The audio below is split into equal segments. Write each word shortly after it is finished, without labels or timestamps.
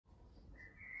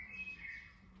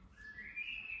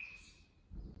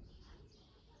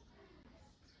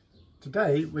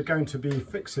Today we're going to be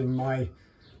fixing my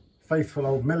faithful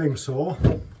old milling saw,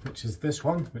 which is this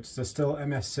one, which is a Stihl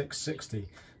MS660.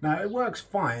 Now it works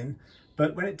fine,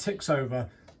 but when it ticks over,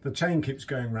 the chain keeps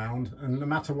going round, and no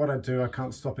matter what I do, I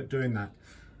can't stop it doing that.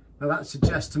 Now that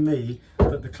suggests to me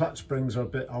that the clutch springs are a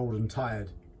bit old and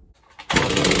tired.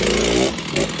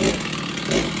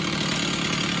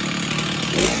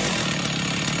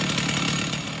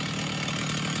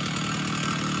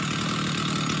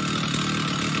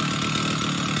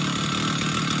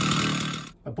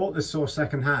 I bought this saw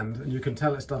second hand, and you can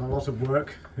tell it's done a lot of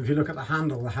work. If you look at the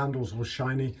handle's all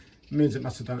shiny. It means it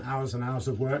must have done hours and hours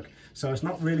of work. So it's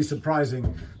not really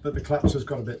surprising that the clutch has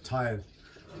got a bit tired.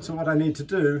 So what I need to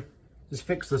do is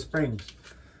fix the springs.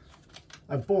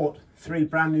 I bought 3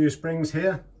 brand new springs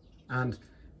here, and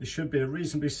it should be a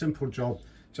reasonably simple job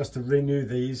just to renew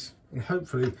these, and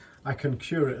hopefully I can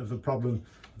cure it of the problem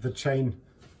of the chain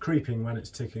creeping when it's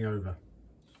ticking over.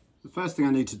 The first thing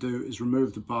I need to do is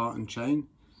remove the bar and chain.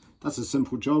 That's a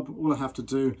simple job. All I have to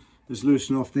do is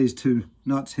loosen off these 2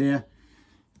 nuts here,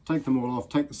 take them all off,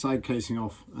 take the side casing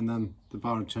off, and then the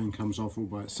bar and chain comes off all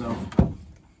by itself.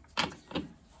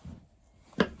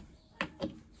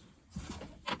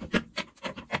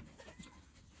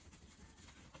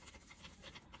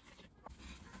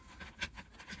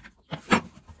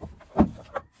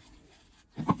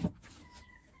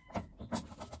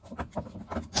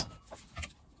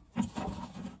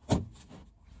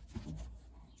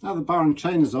 Now the bar and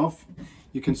chain is off,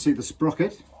 you can see the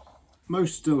sprocket.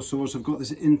 Most Stihl saws have got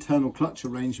this internal clutch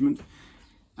arrangement,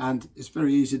 and it's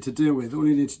very easy to deal with. All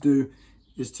you need to do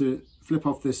is to flip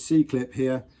off this C-clip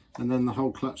here, and then the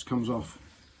whole clutch comes off.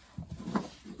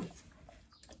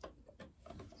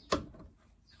 When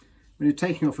you're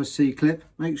taking off a C-clip,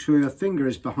 make sure your finger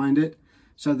is behind it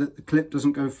so that the clip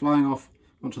doesn't go flying off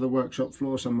onto the workshop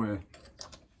floor somewhere.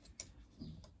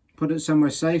 Put it somewhere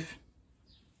safe.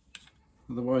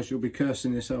 Otherwise you'll be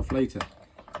cursing yourself later.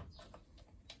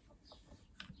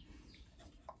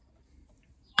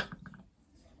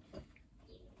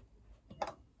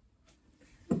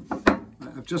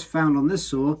 I've just found on this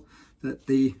saw that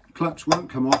the clutch won't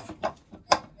come off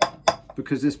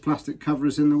because this plastic cover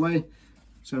is in the way,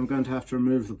 so I'm going to have to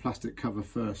remove the plastic cover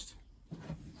first.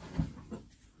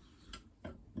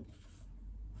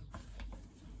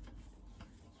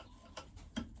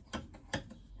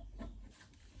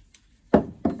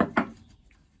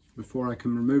 Before I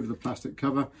can remove the plastic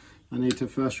cover, I need to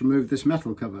first remove this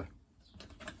metal cover.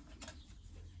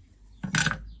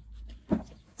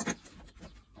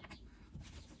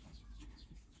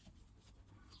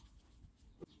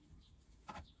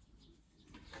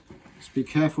 Just be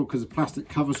careful because the plastic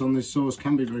covers on these saws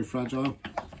can be very fragile,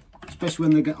 especially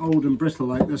when they get old and brittle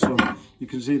like this one. You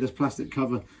can see this plastic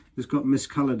cover has got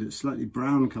miscoloured, it's slightly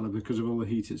brown colour because of all the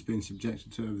heat it's been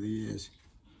subjected to over the years.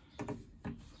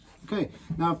 Okay,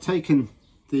 now I've taken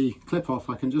the clip off,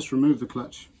 I can just remove the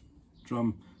clutch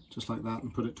drum just like that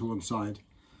and put it to one side.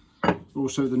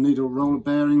 Also the needle roller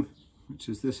bearing, which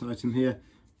is this item here,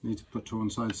 I need to put to one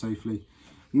side safely.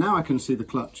 Now I can see the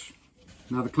clutch.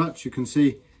 Now the clutch, you can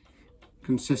see,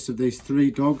 consists of these 3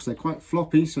 dogs. They're quite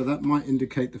floppy, so that might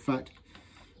indicate the fact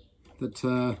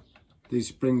that these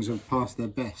springs have passed their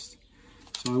best.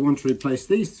 So I want to replace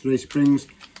these 3 springs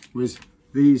with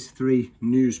these 3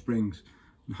 new springs.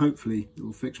 And hopefully it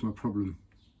will fix my problem.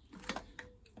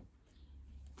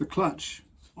 The clutch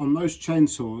on most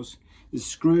chainsaws is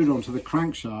screwed onto the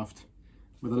crankshaft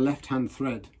with a left-hand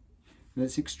thread, and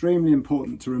it's extremely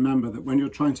important to remember that when you're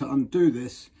trying to undo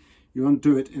this, you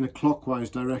undo it in a clockwise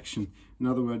direction, in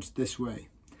other words this way.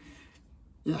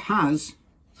 It has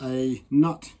a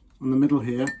nut on the middle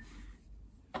here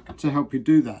to help you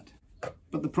do that,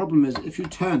 but the problem is if you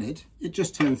turn it, it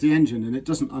just turns the engine and it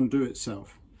doesn't undo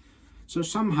itself. So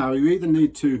somehow you either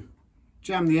need to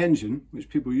jam the engine, which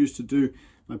people used to do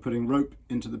by putting rope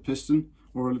into the piston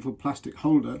or a little plastic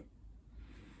holder,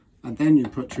 and then you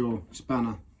put your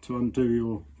spanner to undo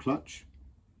your clutch.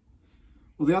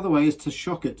 Or the other way is to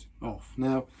shock it off.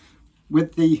 Now,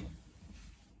 with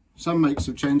some makes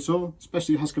of chainsaw,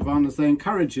 especially Husqvarna's, they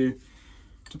encourage you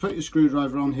to put your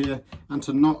screwdriver on here and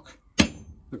to knock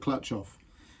the clutch off.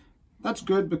 That's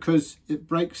good because it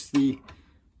breaks the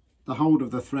hold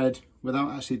of the thread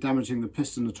without actually damaging the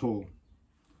piston at all.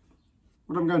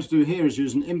 What I'm going to do here is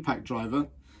use an impact driver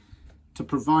to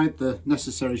provide the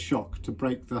necessary shock to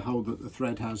break the hold that the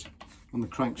thread has on the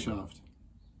crankshaft.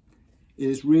 It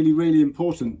is really, really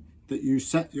important that you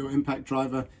set your impact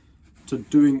driver to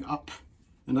doing up,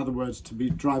 in other words, to be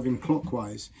driving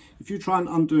clockwise. If you try and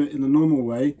undo it in the normal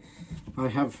way, I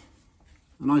have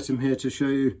an item here to show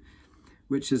you,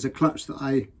 which is a clutch that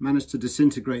I managed to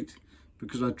disintegrate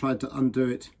because I tried to undo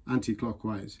it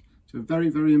anti-clockwise. So very,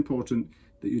 very important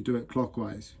that you do it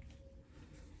clockwise.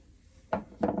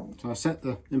 So I set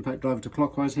the impact driver to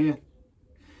clockwise here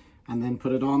and then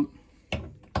put it on,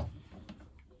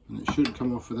 and it should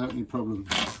come off without any problem.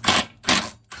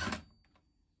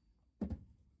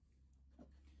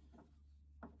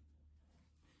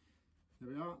 There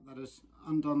we are, that has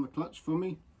undone the clutch for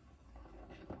me.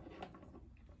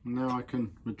 Now I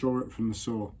can withdraw it from the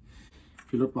saw.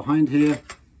 If you look behind here,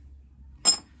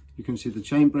 you can see the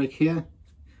chain brake here,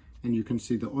 and you can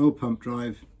see the oil pump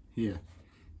drive here.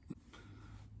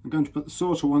 I'm going to put the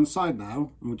saw to one side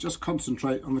now, and we'll just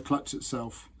concentrate on the clutch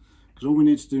itself, because all we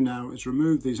need to do now is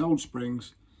remove these old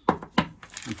springs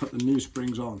and put the new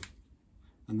springs on,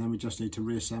 and then we just need to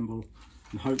reassemble,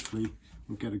 and hopefully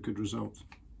we'll get a good result.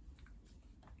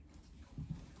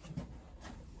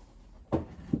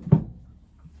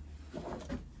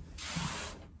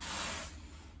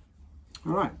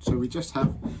 Alright, so we just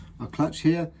have our clutch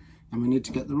here, and we need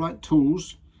to get the right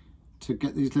tools to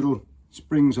get these little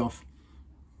springs off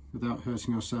without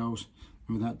hurting ourselves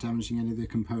and without damaging any of the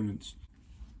components.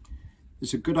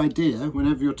 It's a good idea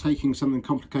whenever you're taking something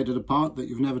complicated apart that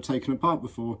you've never taken apart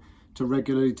before to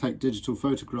regularly take digital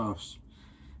photographs.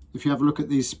 If you have a look at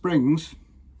these springs,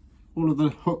 all of the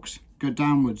hooks go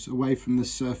downwards away from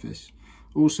this surface.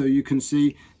 Also, you can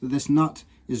see that this nut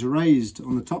is raised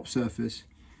on the top surface,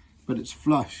 but it's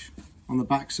flush on the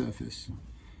back surface.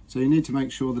 So you need to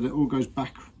make sure that it all goes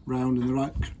back round in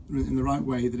the right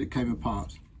way that it came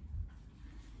apart.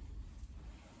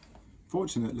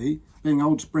 Fortunately, being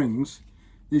old springs,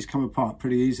 these come apart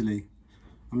pretty easily.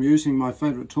 I'm using my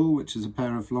favourite tool, which is a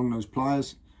pair of long nose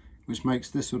pliers, which makes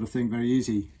this sort of thing very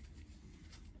easy.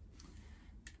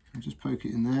 I'll just poke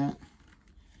it in there,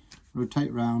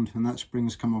 rotate round, and that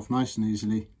spring's come off nice and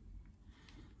easily.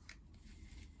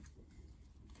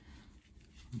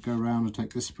 I'll go around and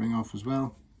take this spring off as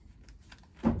well,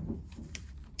 and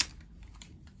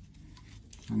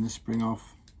this spring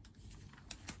off.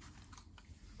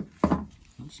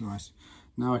 That's nice.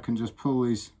 Now I can just pull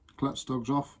these clutch dogs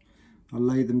off. I'll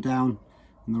lay them down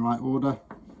in the right order.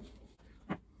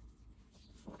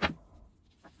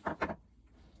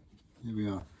 Here we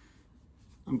are.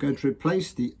 I'm going to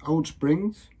replace the old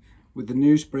springs with the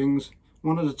new springs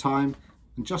one at a time,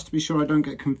 and just to be sure I don't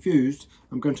get confused,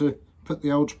 I'm going to put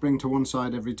the old spring to one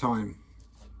side every time.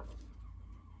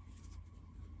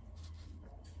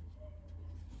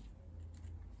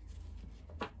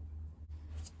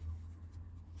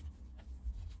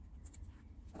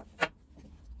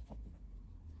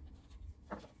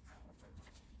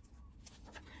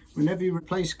 Whenever you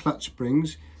replace clutch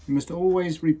springs, you must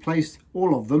always replace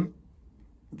all of them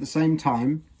at the same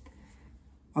time.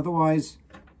 Otherwise,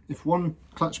 if one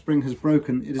clutch spring has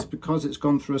broken, it is because it's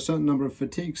gone through a certain number of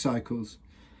fatigue cycles.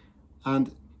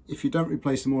 And if you don't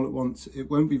replace them all at once,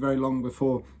 it won't be very long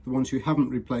before the ones you haven't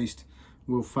replaced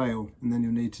will fail, and then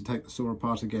you'll need to take the saw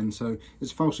apart again. So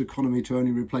it's false economy to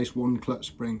only replace one clutch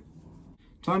spring.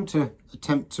 Time to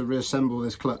attempt to reassemble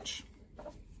this clutch.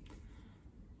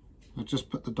 I'll just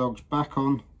put the dogs back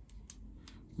on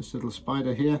this little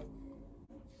spider here.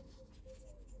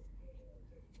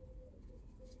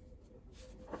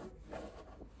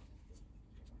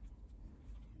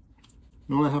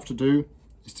 And all I have to do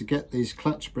is to get these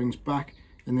clutch springs back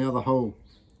in the other hole.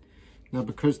 Now,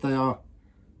 because they are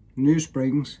new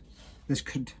springs, this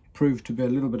could prove to be a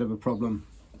little bit of a problem.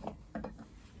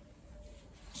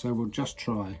 So we'll just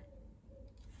try.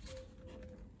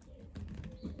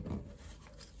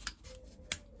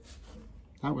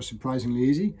 That was surprisingly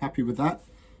easy, happy with that.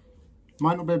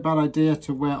 Might not be a bad idea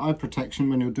to wear eye protection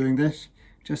when you're doing this,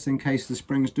 just in case the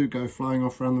springs do go flying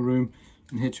off around the room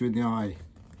and hit you in the eye.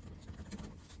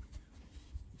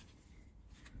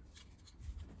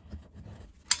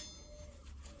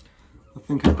 I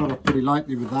think I've got off pretty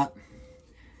lightly with that.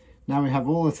 Now we have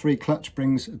all the three clutch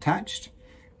springs attached.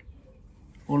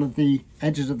 All of the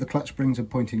edges of the clutch springs are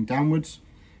pointing downwards,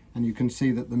 and you can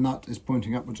see that the nut is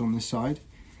pointing upwards on this side.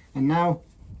 And now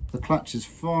the clutch is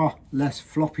far less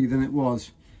floppy than it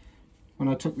was when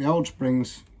I took the old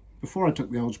springs. Before I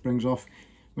took the old springs off,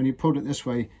 when you pulled it this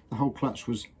way, the whole clutch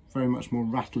was very much more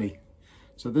rattly.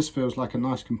 So this feels like a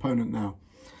nice component now.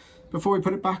 Before we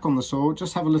put it back on the saw,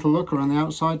 just have a little look around the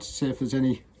outside to see if there's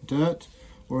any dirt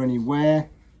or any wear.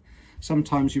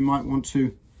 Sometimes you might want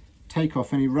to take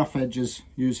off any rough edges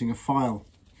using a file.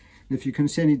 And if you can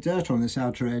see any dirt on this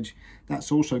outer edge,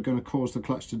 that's also going to cause the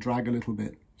clutch to drag a little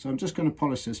bit. So I'm just going to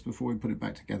polish this before we put it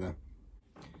back together.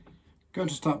 Going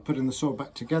to start putting the saw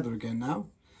back together again now.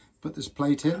 Put this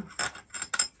plate in,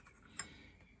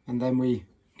 and then we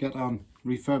get our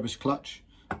refurbished clutch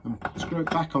and screw it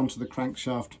back onto the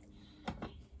crankshaft.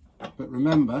 But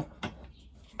remember,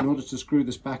 in order to screw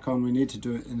this back on, we need to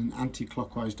do it in an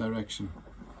anti-clockwise direction.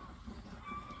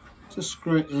 Just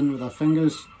screw it in with our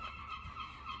fingers.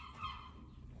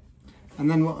 And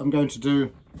then what I'm going to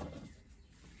do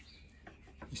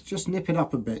is just nip it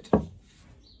up a bit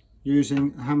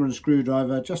using a hammer and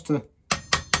screwdriver, just to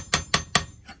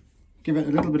give it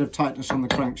a little bit of tightness on the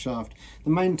crankshaft. The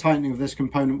main tightening of this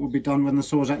component will be done when the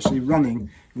saw is actually running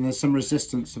and there's some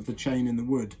resistance of the chain in the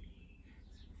wood.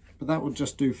 But that will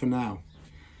just do for now.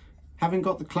 Having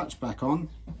got the clutch back on,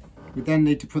 we then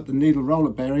need to put the needle roller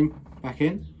bearing back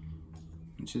in,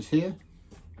 which is here.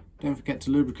 Don't forget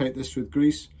to lubricate this with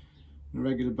grease on a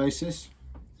regular basis.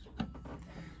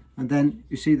 And then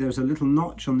you see there's a little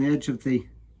notch on the edge of the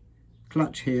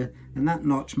clutch here, and that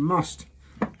notch must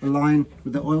align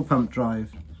with the oil pump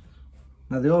drive.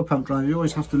 Now the oil pump drive, you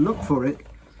always have to look for it.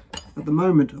 At the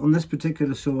moment on this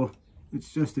particular saw,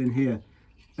 it's just in here.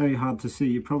 Very hard to see,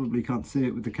 you probably can't see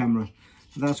it with the camera,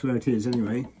 but that's where it is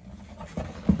anyway.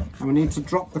 And we need to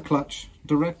drop the clutch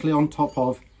directly on top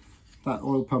of that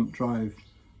oil pump drive.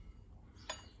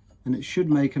 And it should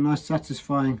make a nice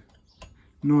satisfying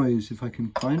noise if I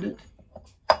can find it.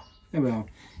 There we are.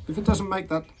 If it doesn't make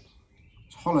that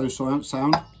hollow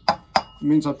sound, it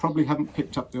means I probably haven't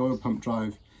picked up the oil pump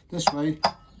drive. This way,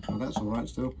 oh, that's all right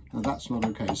still. Now that's not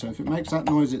okay. So if it makes that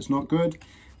noise, it's not good.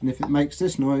 And if it makes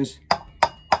this noise,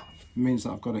 it means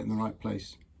that I've got it in the right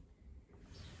place.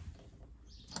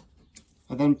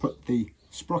 I then put the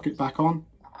sprocket back on.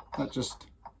 That just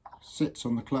sits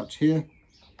on the clutch here.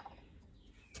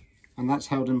 And that's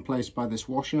held in place by this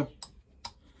washer.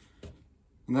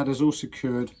 And that is all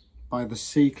secured by the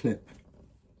C-clip.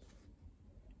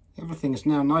 Everything is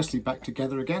now nicely back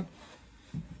together again.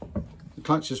 The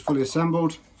clutch is fully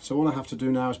assembled, so all I have to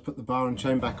do now is put the bar and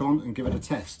chain back on and give it a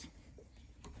test.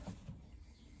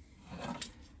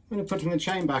 When you're putting the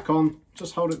chain back on,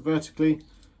 just hold it vertically,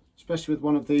 especially with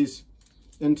one of these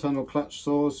internal clutch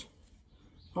saws.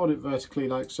 Hold it vertically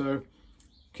like so.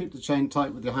 Keep the chain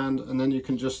tight with your hand, and then you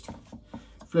can just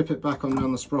flip it back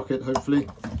on the sprocket, hopefully.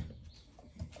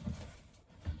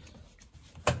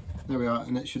 There we are,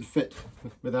 and it should fit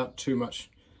without too much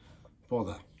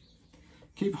bother.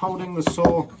 Keep holding the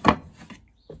saw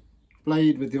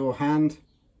blade with your hand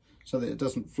so that it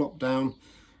doesn't flop down,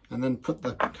 and then put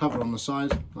the cover on the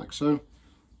side like so.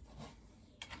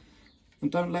 And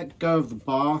don't let go of the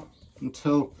bar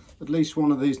until at least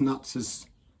one of these nuts is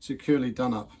securely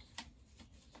done up.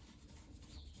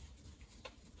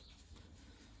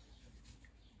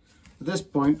 At this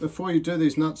point, before you do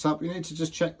these nuts up, you need to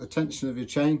just check the tension of your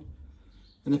chain,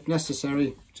 and if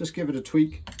necessary, just give it a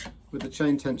tweak with the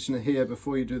chain tensioner here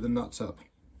before you do the nuts up.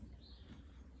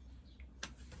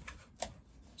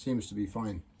 Seems to be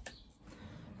fine.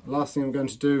 The last thing I'm going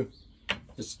to do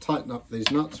is to tighten up these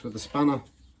nuts with the spanner.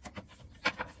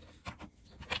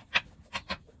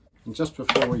 And just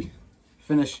before we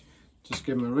finish, just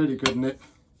give them a really good nip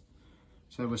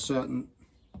so we're certain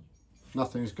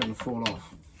nothing's going to fall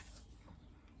off.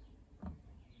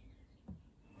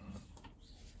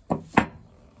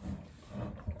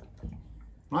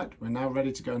 Right, we're now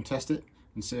ready to go and test it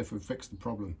and see if we've fixed the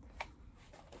problem.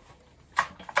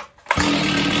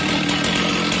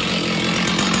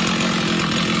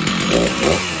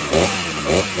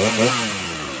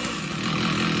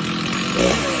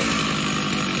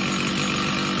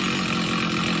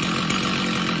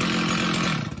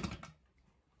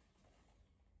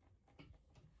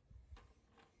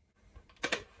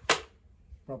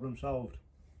 Problem solved.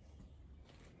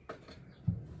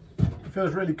 It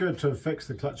feels really good to have fixed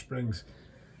the clutch springs.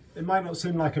 It might not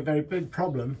seem like a very big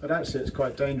problem, but actually it's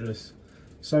quite dangerous.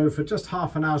 So for just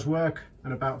half an hour's work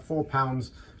and about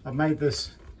 £4, I've made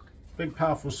this big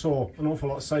powerful saw an awful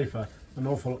lot safer and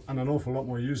an awful lot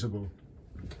more usable.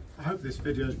 I hope this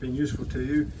video has been useful to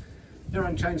you. Here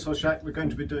on Chainsaw Shack we're going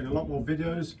to be doing a lot more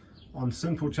videos on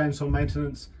simple chainsaw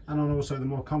maintenance and on also the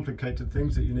more complicated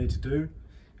things that you need to do.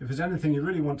 If there's anything you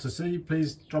really want to see,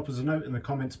 please drop us a note in the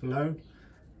comments below.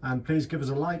 And please give us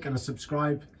a like and a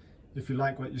subscribe if you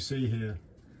like what you see here.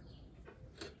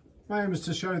 My aim is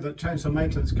to show that chainsaw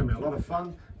maintenance can be a lot of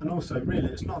fun, and also really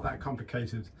it's not that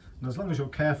complicated. And as long as you're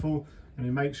careful and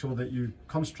you make sure that you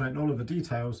concentrate on all of the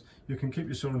details, you can keep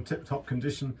your saw in tip-top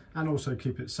condition and also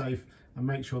keep it safe and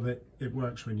make sure that it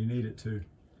works when you need it to.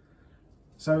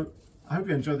 So I hope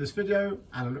you enjoyed this video,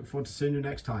 and I look forward to seeing you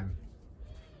next time.